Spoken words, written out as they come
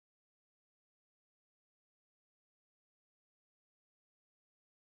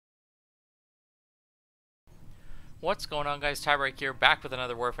What's going on, guys? Tybrike here, back with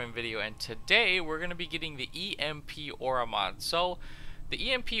another Warframe video, and today we're going to be getting the EMP Aura Mod. So,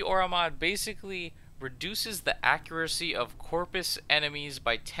 the EMP Aura Mod basically reduces the accuracy of Corpus enemies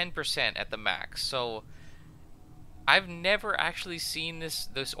by 10% at the max. So, I've never actually seen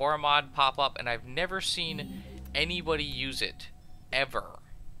this Aura Mod pop up, and I've never seen anybody use it, ever.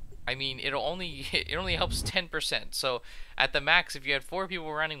 I mean, it only helps 10%. So, at the max, if you had 4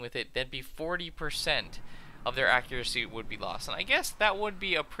 people running with it, that'd be 40% of their accuracy would be lost. And I guess that would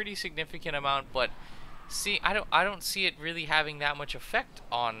be a pretty significant amount, but see, I don't see it really having that much effect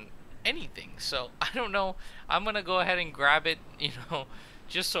on anything. So I don't know. I'm gonna go ahead and grab it,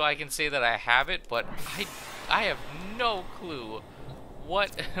 just so I can say that I have it, but I have no clue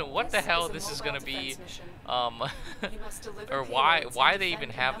what the hell this is gonna be, or why they even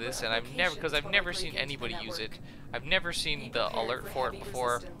have this. And I've never seen anybody use it. I've never seen the alert for it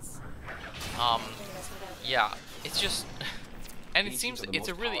before. Yeah, it's just, and it seems it's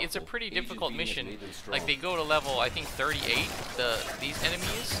a pretty difficult mission. Like, they go to level, I think, 38, these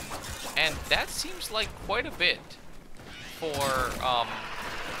enemies, and that seems like quite a bit for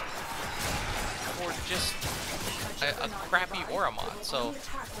just a crappy Aura Mod. So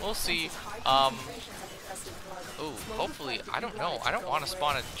we'll see. Ooh, hopefully, I don't know. I don't want to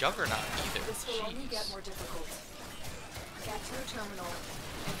spawn a Juggernaut either. Jeez.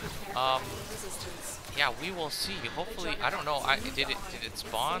 Yeah, we will see. Hopefully, I don't know. Did it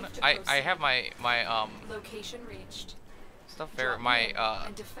spawn? I have my location reached. Stuff very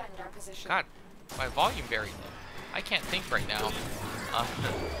God, my volume very low. I can't think right now.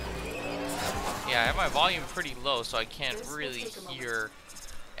 Yeah, I have my volume pretty low, so I can't really hear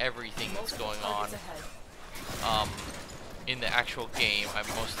everything that's going on in the actual game. I'm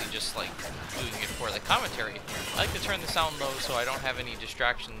mostly just like doing it for the commentary. I like to turn the sound low so I don't have any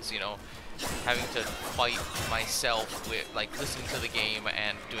distractions, having to fight myself with like listening to the game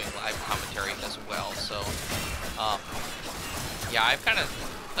and doing live commentary as well. So yeah, I've kind of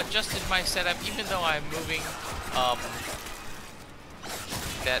adjusted my setup, even though I'm moving,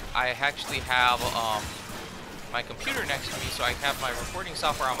 that I actually have my computer next to me, so I have my recording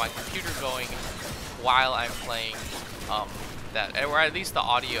software on my computer going while I'm playing that, or at least the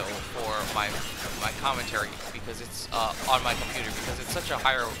audio for my commentary, because it's on my computer, because it's such a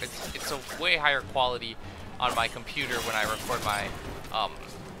higher, it's a way higher quality on my computer when I record my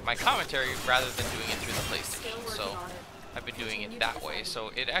my commentary rather than doing it through the PlayStation. So I've been doing it that way,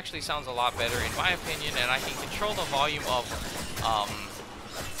 so it actually sounds a lot better in my opinion, and I can control the volume of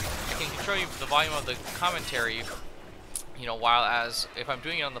the commentary, while as if I'm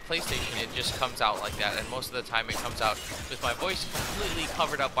doing it on the PlayStation, it just comes out like that, and most of the time it comes out with my voice completely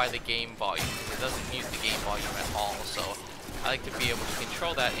covered up by the game volume, because it doesn't mute the game volume at all. So I like to be able to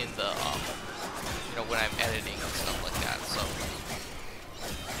control that in the, when I'm editing and stuff like that. So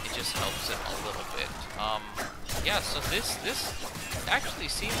it just helps it a little bit. Yeah, so this actually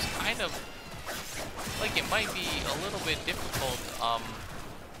seems kind of like it might be a little bit difficult.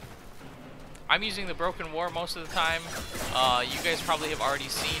 I'm using the Broken War most of the time. You guys probably have already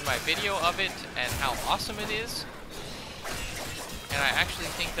seen my video of it and how awesome it is. And I actually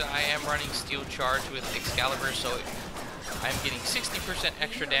think that I am running Steel Charge with Excalibur, so I'm getting 60%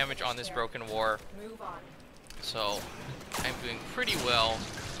 extra damage on this Broken War. So I'm doing pretty well.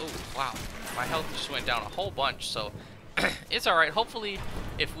 Oh, wow. My health just went down a whole bunch, so it's alright. Hopefully,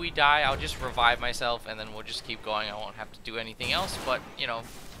 if we die, I'll just revive myself, and then we'll just keep going. I won't have to do anything else, but,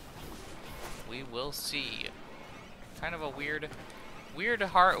 we will see. Kind of a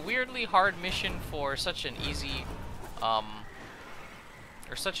weirdly hard mission for such an easy, or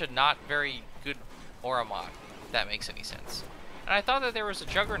such a not very good Aura Mod, if that makes any sense. And I thought that there was a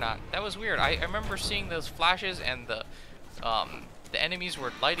Juggernaut. That was weird. I remember seeing those flashes, and the enemies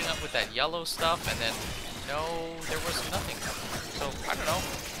were lighting up with that yellow stuff, and then no, there was nothing. So I don't know.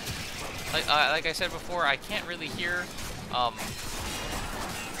 Like I said before, I can't really hear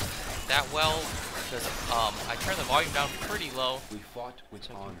that well, because I turned the volume down pretty low, so you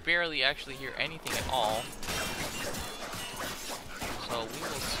can barely actually hear anything at all. So we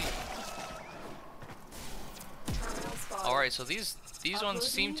will see. Alright, so these ones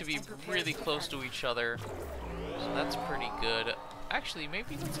seem to be really close to each other, so that's pretty good. Actually,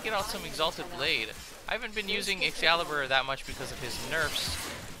 maybe let's get out some Exalted Blade. I haven't been using Excalibur that much because of his nerfs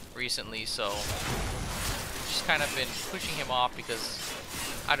recently, so just kind of been pushing him off because,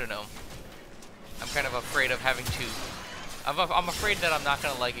 I don't know, I'm kind of afraid of having to, I'm afraid that I'm not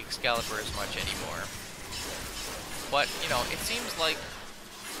going to like Excalibur as much anymore. But, it seems like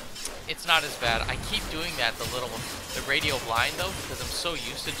it's not as bad. I keep doing that, the radio blind though, because I'm so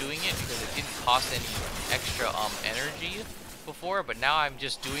used to doing it because it didn't cost any extra energy before, but now I'm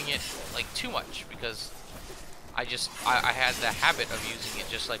just doing it like too much because I had the habit of using it.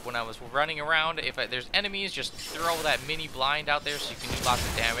 Just like when I was running around, if there's enemies, just throw that mini blind out there so you can do lots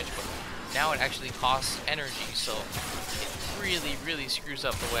of damage, but now it actually costs energy, so it really screws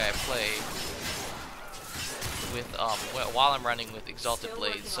up the way I play with while I'm running with Exalted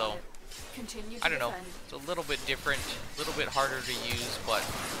Blades. So I don't know, it's a little bit different, a little bit harder to use, but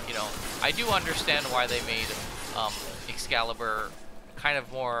you know, I do understand why they made Excalibur kind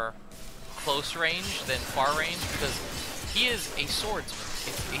of more close range than far range, because he is a swordsman.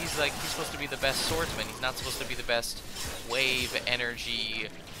 He's supposed to be the best swordsman. He's not supposed to be the best wave energy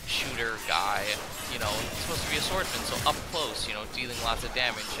shooter guy. You know, he's supposed to be a swordsman, so up close, you know, dealing lots of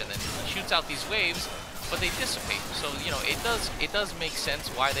damage, and then he shoots out these waves, but they dissipate. So, you know, it does make sense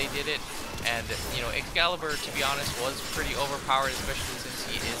why they did it. And, you know, Excalibur, to be honest, was pretty overpowered, especially since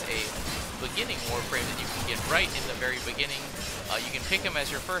he is a beginning Warframe that you can get right in the very beginning. You can pick him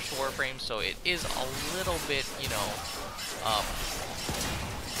as your first Warframe, so it is a little bit, you know, I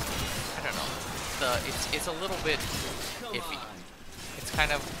don't know. It's a little bit iffy. It's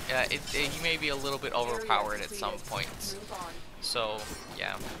kind of, he may be a little bit overpowered at some points. So,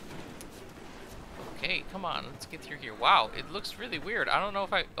 yeah. Okay, come on, let's get through here. Wow, it looks really weird. I don't know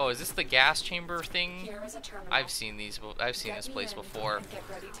if oh, is this the gas chamber thing? I've seen this place before.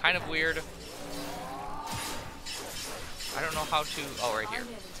 Kind of weird. I don't know how to, oh, right here.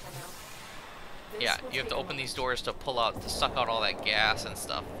 Yeah, you have to open these doors to suck out all that gas and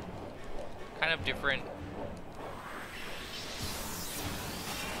stuff. Kind of different.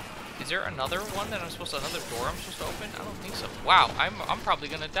 Is there another one that another door I'm supposed to open? I don't think so. Wow, I'm probably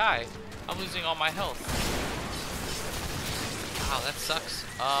gonna die. I'm losing all my health. Wow, that sucks.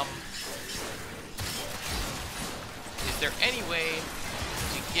 Is there any way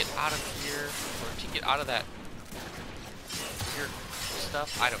to get out of here, or to get out of that weird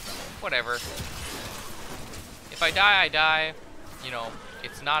stuff? I don't know. Whatever. If I die, I die. You know,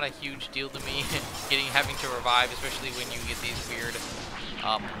 it's not a huge deal to me having to revive, especially when you get these weird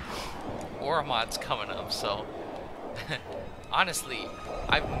Aura mods coming up. So honestly,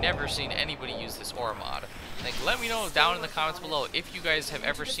 I've never seen anybody use this Aura mod. Like, let me know down in the comments below if you guys have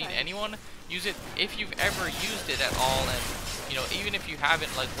ever seen anyone use it, if you've ever used it at all, and you know, even if you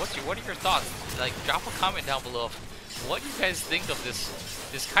haven't, like, what are your thoughts? Like, drop a comment down below of what you guys think of this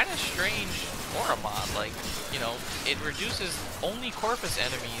kind of strange Aura mod. Like, you know, it reduces only Corpus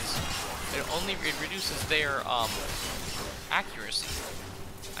enemies. It reduces their accuracy.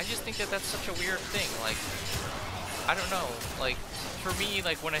 I just think that that's such a weird thing. Like, I don't know. Like, for me,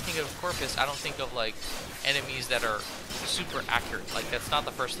 like, when I think of Corpus, I don't think of like enemies that are super accurate. Like, that's not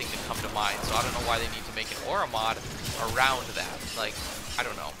the first thing to come to mind. So I don't know why they need to make an Aura mod around that. Like, I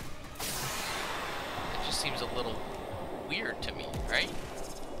don't know. It just seems a little weird to me, right?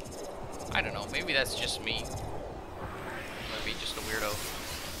 I don't know. Maybe that's just me. Maybe just a weirdo.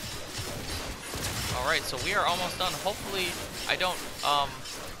 Alright, so we are almost done. Hopefully, I don't,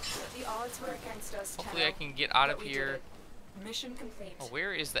 The odds were against us, hopefully I can get out of here. Mission complete. Oh,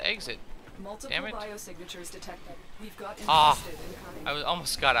 where is the exit? Multiple Damn it. biosignatures detected. We've got Ah, infested incoming. I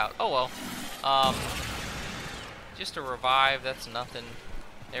almost got out. Oh well. Just a revive, that's nothing.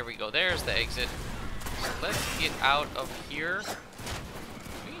 There we go, there's the exit. So let's get out of here.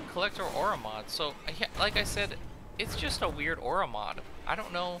 We can collect our Aura mod. So, like I said, it's just a weird Aura mod. I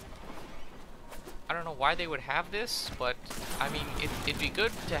don't know why they would have this, but I mean, it'd be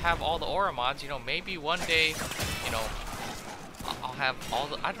good to have all the Aura mods. You know, maybe one day, you know, I'll have all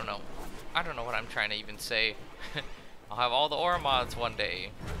the, I don't know what I'm trying to even say. I'll have all the Aura mods one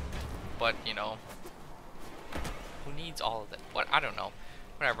day, but you know, who needs all of them? What? I don't know.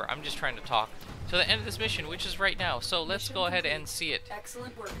 Whatever, I'm just trying to talk to the end of this mission, which is right now. So let's go ahead and see it.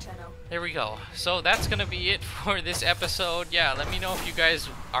 Excellent work, Tenno. There we go. So that's gonna be it for this episode. Yeah, let me know if you guys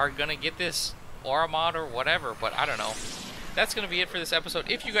are gonna get this Aura mod or whatever, but I don't know. That's gonna be it for this episode.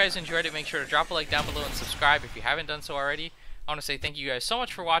 If you guys enjoyed it, make sure to drop a like down below and subscribe if you haven't done so already. I want to say thank you guys so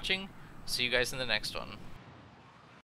much for watching. See you guys in the next one.